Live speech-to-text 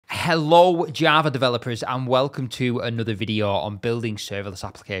Hello Java developers and welcome to another video on building serverless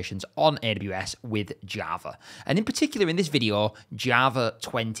applications on AWS with Java. And in particular in this video, Java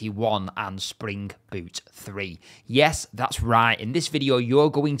 21 and Spring Boot 3. Yes, that's right. In this video, you're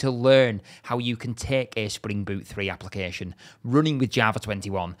going to learn how you can take a Spring Boot 3 application running with Java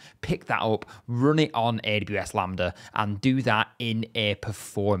 21, pick that up, run it on AWS Lambda, and do that in a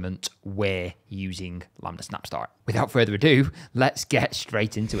performant way using Lambda SnapStart. Without further ado, let's get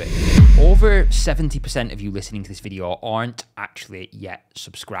straight into it. Over 70% of you listening to this video aren't actually yet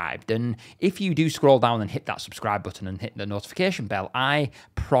subscribed. And if you do scroll down and hit that subscribe button and hit the notification bell, I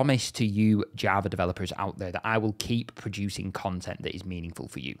promise to you Java developers out there that I will keep producing content that is meaningful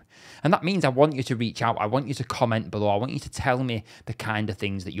for you. And that means I want you to reach out. I want you to comment below. I want you to tell me the kind of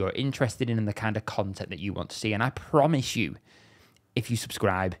things that you're interested in and the kind of content that you want to see. And I promise you, if you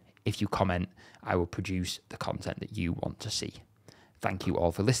subscribe, if you comment, I will produce the content that you want to see. Thank you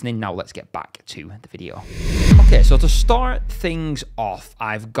all for listening. Now let's get back to the video. Okay, so to start things off,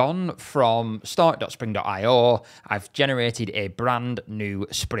 I've gone from start.spring.io. I've generated a brand new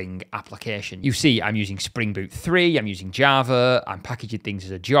Spring application. You see, I'm using Spring Boot 3, I'm using Java, I'm packaging things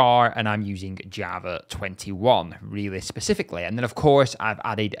as a jar, and I'm using Java 21 really specifically. And then of course, I've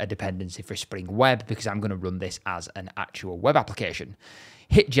added a dependency for Spring Web because I'm going to run this as an actual web application.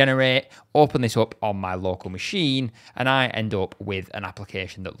 Hit generate, open this up on my local machine, and I end up with an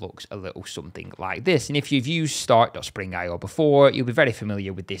application that looks a little something like this. And if you've used start.spring.io before, you'll be very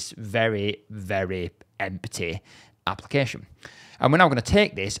familiar with this very, very empty application. And we're now going to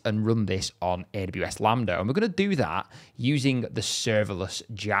take this and run this on AWS Lambda. And we're going to do that using the serverless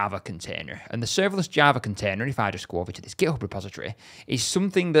Java container. And the serverless Java container, if I just go over to this GitHub repository, is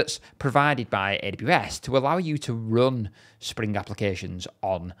something that's provided by AWS to allow you to run Spring applications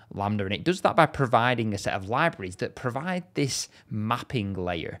on Lambda. And it does that by providing a set of libraries that provide this mapping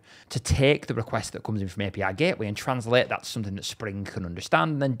layer to take the request that comes in from API Gateway and translate that to something that Spring can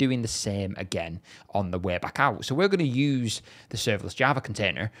understand, and then doing the same again on the way back out. So we're going to use the serverless Java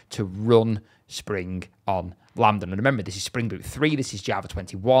container to run Spring on Lambda. And remember, this is Spring Boot 3, this is Java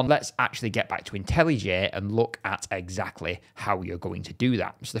 21. Let's actually get back to IntelliJ and look at exactly how you're going to do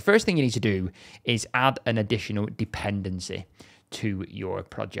that. So the first thing you need to do is add an additional dependency to your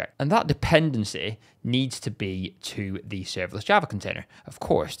project. And that dependency needs to be to the serverless Java container, of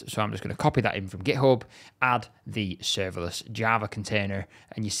course. So I'm just going to copy that in from GitHub, add the serverless Java container,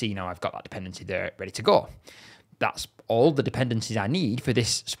 and you see now I've got that dependency there ready to go. That's all the dependencies I need for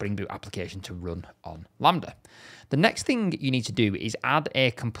this Spring Boot application to run on Lambda. The next thing you need to do is add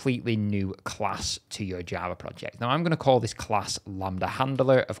a completely new class to your Java project. Now I'm going to call this class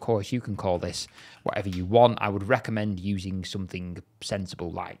LambdaHandler. Of course, you can call this whatever you want. I would recommend using something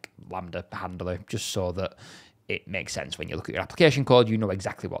sensible like LambdaHandler, just so that it makes sense when you look at your application code, you know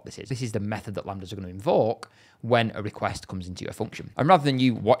exactly what this is. This is the method that Lambdas are going to invoke when a request comes into your function. And rather than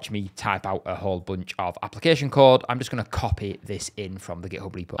you watch me type out a whole bunch of application code, I'm just going to copy this in from the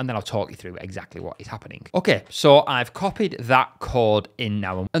GitHub repo, and then I'll talk you through exactly what is happening. Okay, so I've copied that code in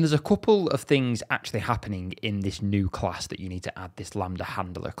now, and there's a couple of things actually happening in this new class that you need to add, this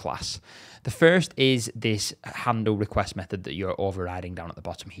LambdaHandler class. The first is this handle request method that you're overriding down at the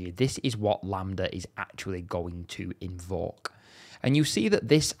bottom here. This is what Lambda is actually going to invoke. And you see that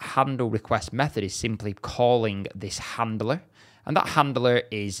this handle request method is simply calling this handler. And that handler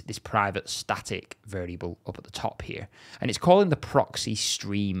is this private static variable up at the top here. And it's calling the proxy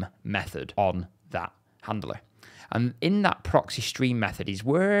stream method on that handler. And in that proxy stream method is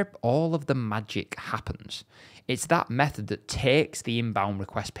where all of the magic happens. It's that method that takes the inbound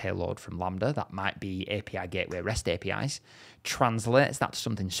request payload from Lambda, that might be API Gateway REST APIs, translates that to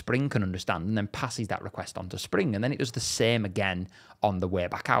something Spring can understand, and then passes that request onto Spring. And then it does the same again on the way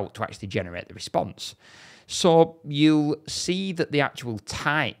back out to actually generate the response. So you'll see that the actual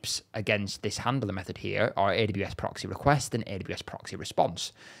types against this handler method here are AWS proxy request and AWS proxy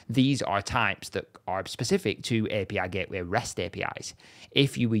response. These are types that are specific to API Gateway REST APIs.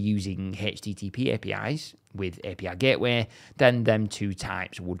 If you were using HTTP APIs with API Gateway, then them two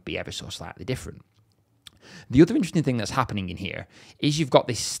types would be ever so slightly different. The other interesting thing that's happening in here is you've got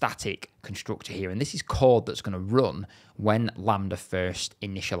this static constructor here, and this is code that's going to run when Lambda first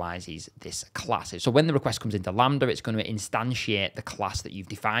initializes this class. So when the request comes into Lambda, it's going to instantiate the class that you've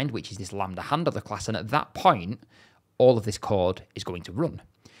defined, which is this LambdaHandler class, and at that point, all of this code is going to run.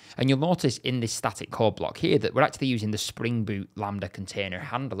 And you'll notice in this static code block here that we're actually using the Spring Boot Lambda container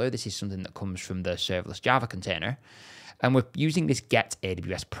handler. This is something that comes from the serverless Java container. And we're using this get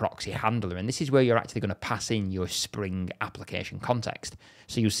AWS proxy handler. And this is where you're actually going to pass in your Spring application context.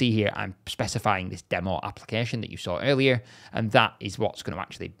 So you'll see here, I'm specifying this demo application that you saw earlier. And that is what's going to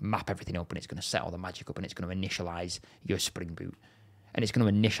actually map everything up, and it's going to set all the magic up, and it's going to initialize your Spring Boot. And it's going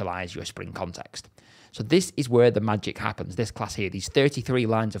to initialize your Spring context. So this is where the magic happens. This class here, these 33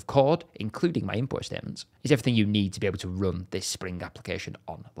 lines of code, including my import statements, is everything you need to be able to run this Spring application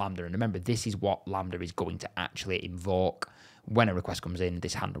on Lambda. And remember, this is what Lambda is going to actually invoke when a request comes in,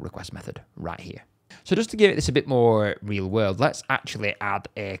 this handle request method right here. So just to give this a bit more real world, let's actually add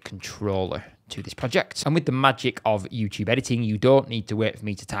a controller to this project. And with the magic of YouTube editing, you don't need to wait for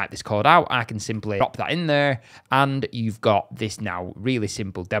me to type this code out. I can simply drop that in there, and you've got this now really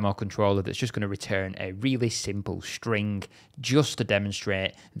simple demo controller that's just going to return a really simple string just to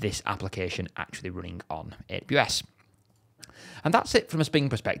demonstrate this application actually running on AWS. And that's it from a Spring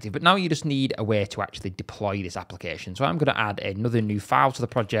perspective, but now you just need a way to actually deploy this application. So I'm going to add another new file to the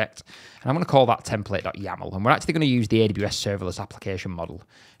project, and I'm going to call that template.yaml. And we're actually going to use the AWS Serverless application model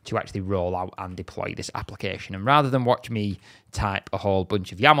to actually roll out and deploy this application. And rather than watch me type a whole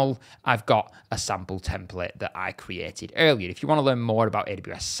bunch of YAML, I've got a sample template that I created earlier. If you want to learn more about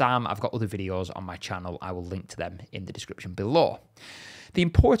AWS SAM, I've got other videos on my channel. I will link to them in the description below. The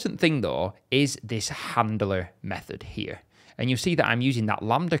important thing, though, is this handler method here. And you'll see that I'm using that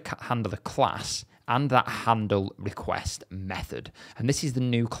LambdaHandler class and that handle request method. And this is the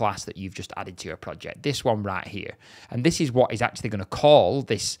new class that you've just added to your project, this one right here. And this is what is actually going to call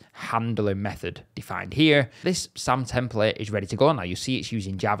this handler method defined here. This SAM template is ready to go now. You see it's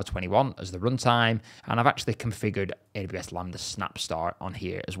using Java 21 as the runtime, and I've actually configured AWS Lambda SnapStart on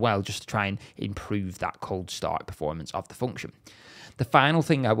here as well, just to try and improve that cold start performance of the function. The final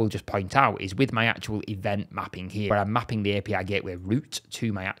thing I will just point out is with my actual event mapping here, where I'm mapping the API gateway route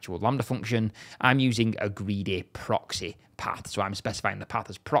to my actual Lambda function, I'm using a greedy proxy path. So I'm specifying the path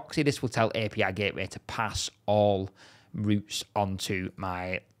as proxy. This will tell API gateway to pass all routes onto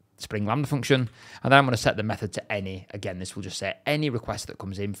my Spring Lambda function. And then I'm going to set the method to any. Again, this will just say any request that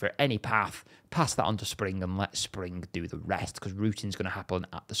comes in for any path, pass that onto Spring and let Spring do the rest, because routing is going to happen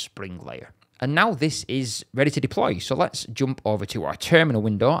at the Spring layer. And now this is ready to deploy. So let's jump over to our terminal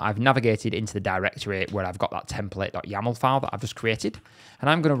window. I've navigated into the directory where I've got that template.yaml file that I've just created. And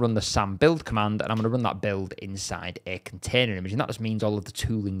I'm going to run the SAM build command, and I'm going to run that build inside a container image. And that just means all of the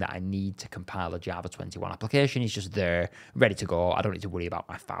tooling that I need to compile a Java 21 application is just there, ready to go. I don't need to worry about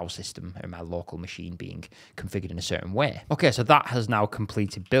my file system or my local machine being configured in a certain way. Okay, so that has now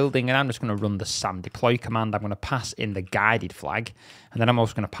completed building, and I'm just going to run the SAM deploy command. I'm going to pass in the guided flag, and then I'm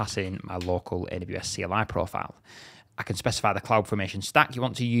also going to pass in my local AWS CLI profile. I can specify the CloudFormation stack you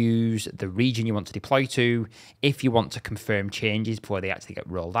want to use, the region you want to deploy to, if you want to confirm changes before they actually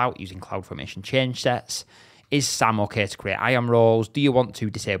get rolled out using CloudFormation change sets. Is SAM okay to create IAM roles? Do you want to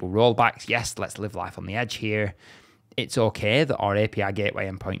disable rollbacks? Yes, let's live life on the edge here. It's okay that our API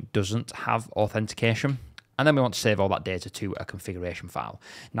gateway endpoint doesn't have authentication. And then we want to save all that data to a configuration file.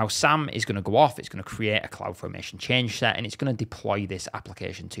 Now, SAM is going to go off. It's going to create a CloudFormation change set, and it's going to deploy this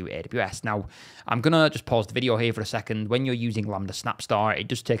application to AWS. Now, I'm going to just pause the video here for a second. When you're using Lambda SnapStart, it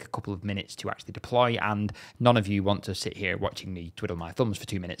does take a couple of minutes to actually deploy, and none of you want to sit here watching me twiddle my thumbs for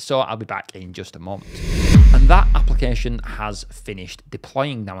 2 minutes. So I'll be back in just a moment. And that application has finished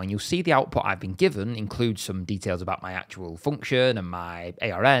deploying now, and you'll see the output I've been given includes some details about my actual function and my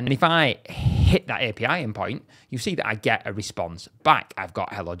ARN. And if I hit that API endpoint, you see that I get a response back. I've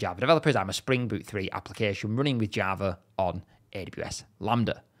got hello Java developers. I'm a Spring Boot 3 application running with Java on AWS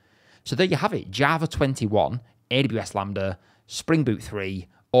Lambda. So there you have it. Java 21, AWS Lambda, Spring Boot 3,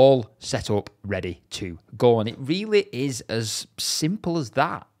 all set up, ready to go. And it really is as simple as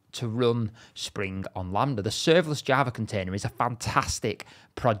that to run Spring on Lambda. The serverless Java container is a fantastic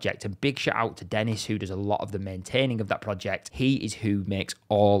project. A big shout out to Dennis, who does a lot of the maintaining of that project. He is who makes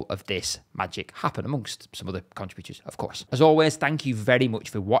all of this magic happen, amongst some other contributors, of course. As always, thank you very much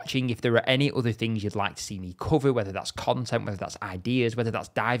for watching. If there are any other things you'd like to see me cover, whether that's content, whether that's ideas, whether that's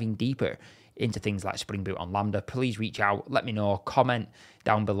diving deeper into things like Spring Boot on Lambda, please reach out, let me know, comment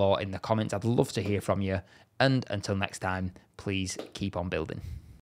down below in the comments. I'd love to hear from you. And until next time, please keep on building.